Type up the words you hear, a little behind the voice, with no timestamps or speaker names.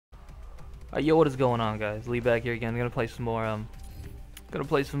Yo, what is going on, guys? Lee back here again. I'm gonna play some more.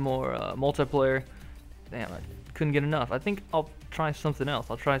 Multiplayer. Damn, I couldn't get enough. I think I'll try something else.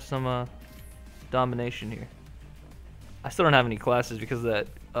 I'll try some domination here. I still don't have any classes because of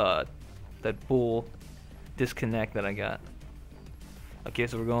that bull disconnect that I got. Okay,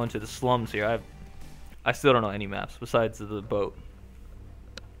 so we're going to the slums here. I still don't know any maps besides the boat.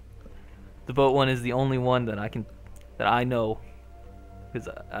 The boat one is the only one that I know. Because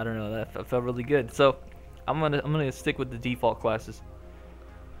I don't know, that felt really good. So I'm gonna stick with the default classes.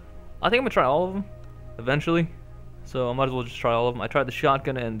 I think I'm gonna try all of them eventually. So I might as well just try all of them. I tried the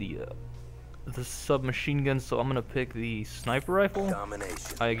shotgun and the submachine gun, so I'm gonna pick the sniper rifle.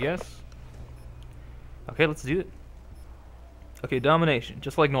 Domination. I guess. Okay, let's do it. Okay, domination,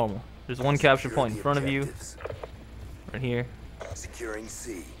 just like normal. There's one capture point in front of you, right here. Securing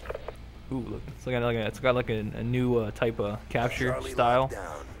C. Ooh, look, it's got like a new type of capture style.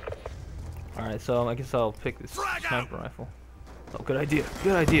 Alright, so I guess I'll pick this sniper rifle. Oh, good idea.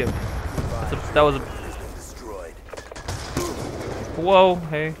 Good idea. That was a... Whoa,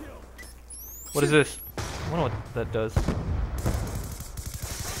 hey. What is this? I wonder what that does.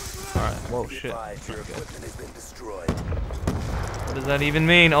 Alright, whoa, shit. What does that even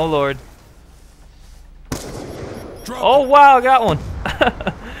mean? Oh, Lord. Oh, wow, I got one.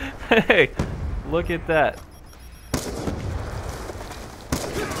 Hey, look at that.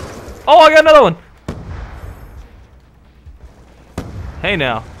 Oh, I got another one. Hey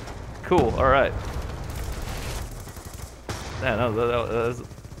now. Cool, alright. Man, that was a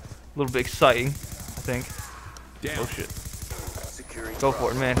little bit exciting, I think. Damn. Oh shit. Go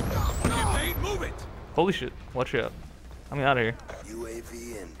for it, man. Holy shit, watch out. I'm out of here.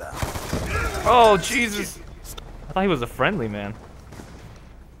 Oh, Jesus. I thought he was a friendly man.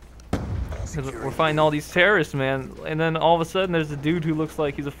 Because we're fighting all these terrorists, man, and then all of a sudden there's a dude who looks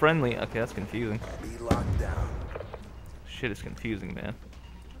like he's a friendly. Okay, that's confusing. Shit is confusing, man.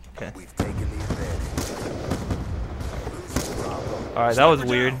 Okay. Alright, that was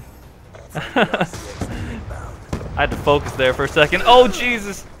weird. I had to focus there for a second. Oh,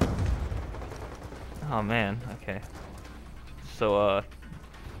 Jesus! Oh, man. Okay. So,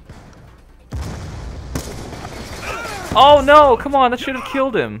 oh, no! Come on, that should have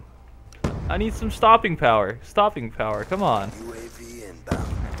killed him. I need some stopping power. Stopping power, come on.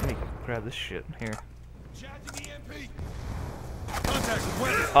 Let me grab this shit here.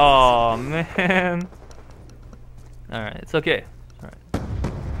 Oh man. Alright, it's okay. Alright.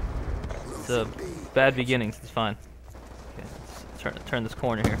 It's bad beginnings, it's fine. Okay, let's turn this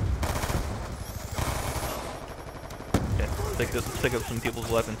corner here. Okay, let's pick up some people's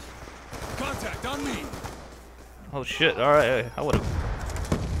weapons. Contact on me. Oh shit, alright, I would've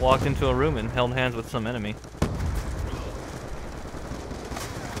walked into a room and held hands with some enemy.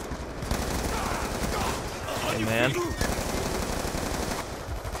 Hey, man.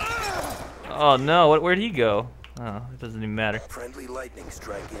 Oh no, where'd he go? Oh, it doesn't even matter. Friendly lightning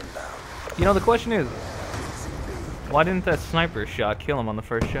strike inbound. You know, the question is, why didn't that sniper shot kill him on the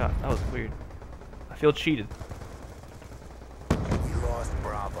first shot? That was weird. I feel cheated. We lost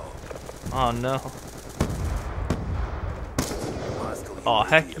Bravo. Oh no. Oh,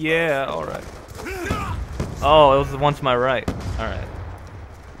 heck yeah, alright. Oh, it was the one to my right. Alright.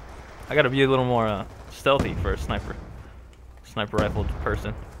 I gotta be a little more stealthy for a sniper rifle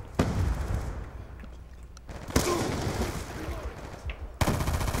person.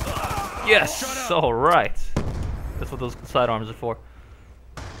 Yes! Alright. That's what those sidearms are for.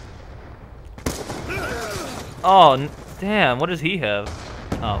 Oh, damn, what does he have?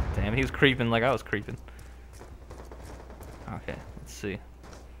 Oh, damn, he was creeping like I was creeping. Okay. Let's see.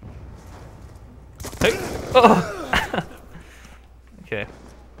 Hey! Oh! Okay.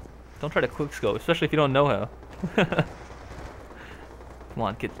 Don't try to quickscope, especially if you don't know how. Come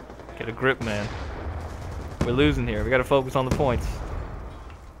on, get a grip, man. We're losing here. We gotta focus on the points.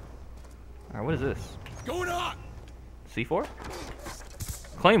 Alright, what is this? Going on! C4?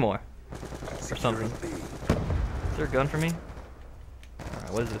 Claymore. Or something. Is there a gun for me?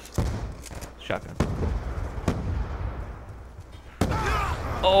 Alright, what is this? Shotgun.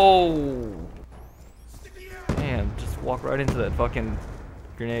 Oh! Damn, just walk right into that fucking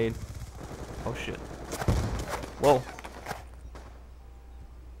grenade. Oh shit. Whoa.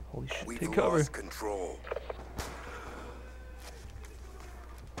 Holy shit, take cover. Control.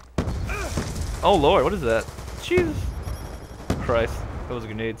 Oh lord, what is that? Jesus Christ. That was a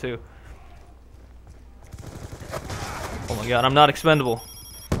grenade too. Oh my god, I'm not expendable.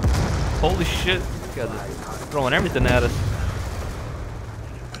 Holy shit. These guys are throwing everything at us.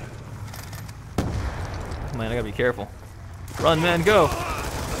 Man, I gotta be careful. Run, man, go!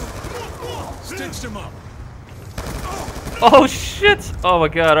 Stitched him up. Oh shit! Oh my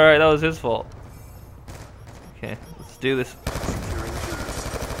god, alright, that was his fault. Okay, let's do this.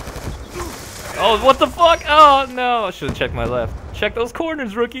 Oh, what the fuck? Oh no, I should have checked my left. Check those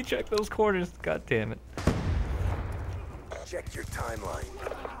corners, rookie, check those corners. God damn it. Check your timeline.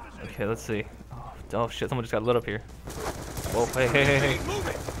 Okay, let's see. Oh shit, someone just got lit up here. Whoa, hey, hey, hey, hey.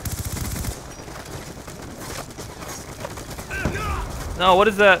 No, what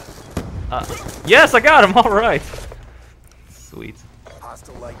is that? Yes, I got him, alright. Sweet.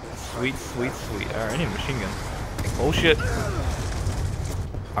 Sweet, sweet, sweet. Alright, I need a machine gun. Oh shit.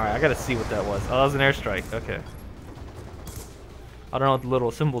 Alright, I gotta see what that was. Oh, that was an airstrike, okay. I don't know what the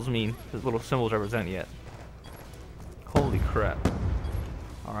little symbols mean, because little symbols represent yet. Holy crap.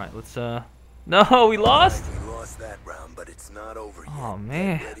 Alright, let's no, we lost? We lost that round, but it's not over yet. Oh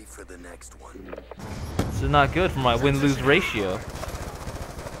man. Get ready for the next one. This is not good for my win-lose ratio.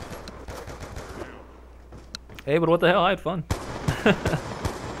 Hey, but what the hell? I had fun.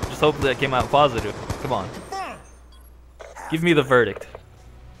 Just hope that came out positive. Come on. Give me the verdict.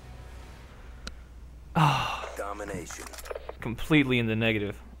 Ah. Domination. Completely in the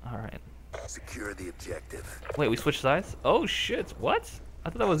negative. Alright. Secure the objective. Wait, we switched sides? Oh shit, what? I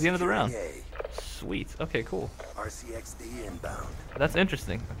thought that was the end of the round. Sweet. Okay, cool. RCXD inbound. That's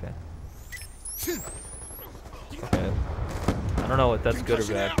interesting. Okay. Okay. I don't know if that's good or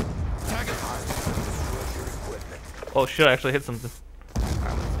bad. Oh shit, I actually hit something. Alright,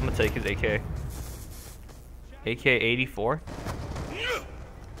 I'm gonna take his AK. AK-84?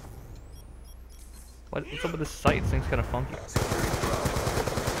 What's up with this sight? This thing's kinda funky.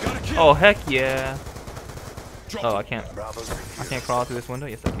 Oh heck yeah! Oh, I can't crawl through this window?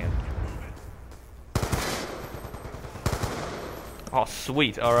 Yes, I can. Oh,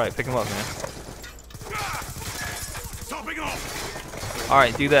 sweet. Alright, pick him up, man.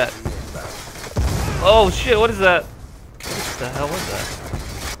 Alright, do that. Oh shit, what is that? What the hell was that?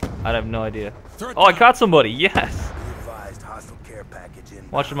 I have no idea. Oh, I caught somebody! Yes!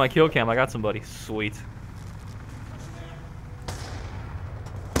 Watching my kill cam, I got somebody. Sweet.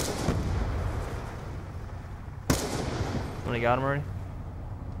 Somebody got him already?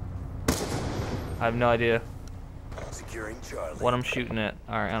 I have no idea what I'm shooting at.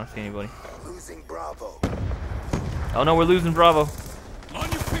 Alright, I don't see anybody. Losing Bravo. Oh no, we're losing Bravo.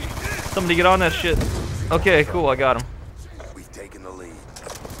 Somebody get on that shit. Okay, cool, I got him. We've taken the lead.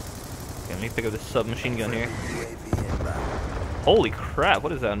 Okay, let me pick up this submachine gun here. Holy crap,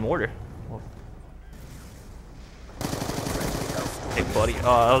 what is that, mortar? Hey buddy,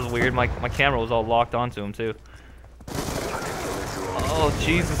 oh that was weird, my camera was all locked onto him too. Oh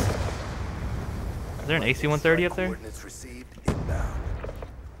Jesus. Is there an AC-130 up there?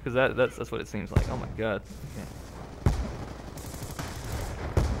 Because that's what it seems like. Oh my god. Okay.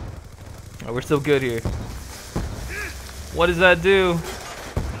 Oh, we're still good here. What does that do?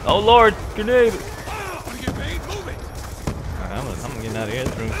 Oh lord, grenade! Alright, I'm getting out of here.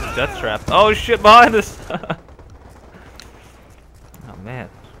 This room's a death trap. Oh shit, behind us! Oh man.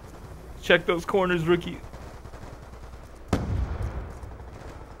 Check those corners, rookie.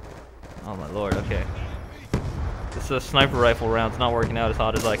 Oh my lord, okay. This sniper rifle round's not working out as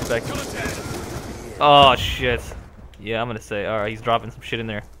hot as I expected. Oh shit. Yeah, I'm gonna say, alright, he's dropping some shit in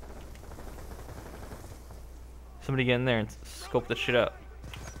there. Somebody get in there and scope this shit out.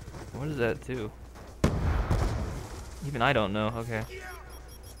 What does that do? Even I don't know, okay.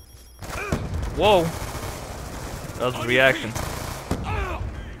 Whoa! That was a reaction.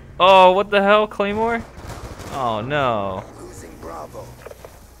 Oh, what the hell, Claymore? Oh no.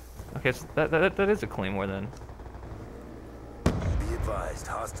 Okay, so that is a Claymore then. Be advised,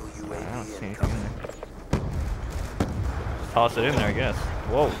 hostile UAV I don't see anything in there. Just toss it in there, I guess.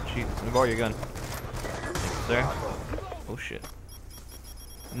 Whoa, jeez, let me borrow your gun. Thanks, sir. Oh shit.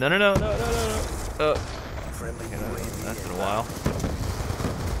 No. Okay, that's been a while.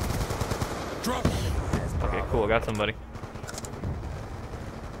 Okay, cool, I got somebody.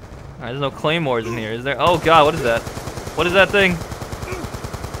 Alright, there's no Claymores in here, is there? Oh god, what is that? What is that thing?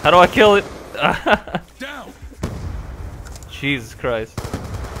 How do I kill it? Down. Jesus Christ.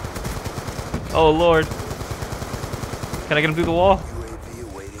 Oh lord. Can I get him through the wall?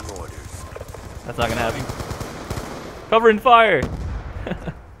 That's not gonna happen. Cover and fire!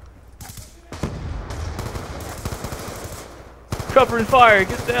 Cover and fire!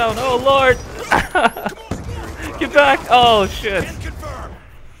 Get down! Oh lord! Get back! Oh shit!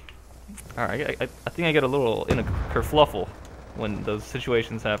 Alright, I think I get a little in a kerfluffle when those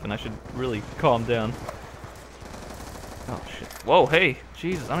situations happen. I should really calm down. Oh shit. Whoa, hey!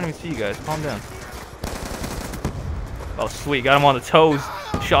 Jesus, I don't even see you guys. Calm down. Oh sweet, got him on the toes.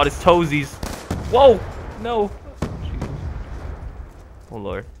 Shot his toesies. Whoa! No! Jesus. Oh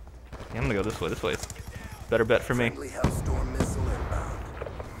lord. Yeah, I'm gonna go this way. This way. Better bet for me. Friendly Hellstorm missile inbound.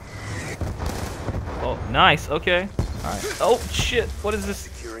 Oh, nice. Okay. Alright. Oh, shit. What is this?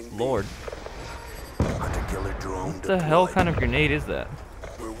 Securing B. Lord. Hunter-killer drone What the hell deployed. kind of grenade is that?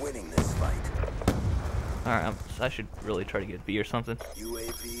 We're winning this fight. Alright, I should really try to get B or something.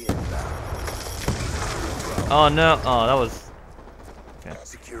 UAV inbound. Oh, no. Oh, that was... Okay.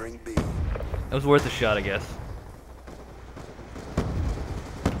 Securing B. It was worth a shot, I guess.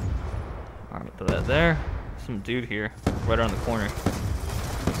 Alright, put that there. Some dude here, right around the corner.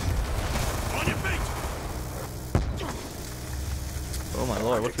 On your feet. Oh my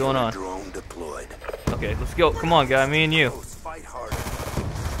lord, what's going on? Drone deployed. Okay, let's go. Come on, guy, me and you. Close, fight harder.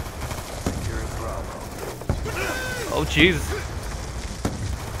 Securing Bravo. Oh, Jesus.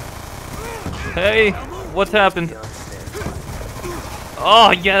 Hey, what's happened? Beyond standby.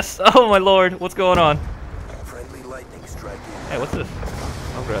 Oh, yes. Oh, my lord. What's going on? Friendly lightning strike Hey, what's this?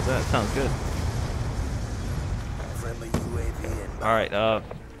 I'll grab that. Sounds good. Friendly UAV inbound. Alright,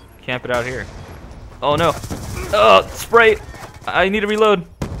 camp it out here. Oh, no. Oh, spray. I need to reload.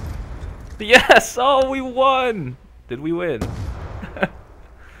 Yes! Oh, we won! Did we win?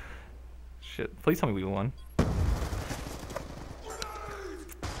 Shit, please tell me we won.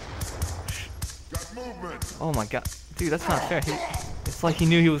 Got movement. Oh my god. Dude, that's not fair. It's like he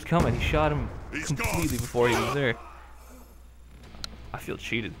knew he was coming. He shot him He's completely gone. before he was there. I feel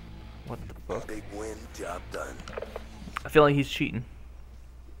cheated. What the fuck? Big win, job done. I feel like he's cheating.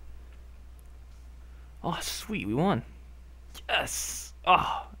 Oh, sweet. We won. Yes!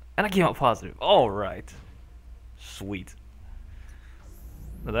 Oh, and I came out positive. Alright. Sweet.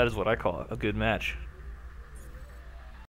 Now that is what I call a good match.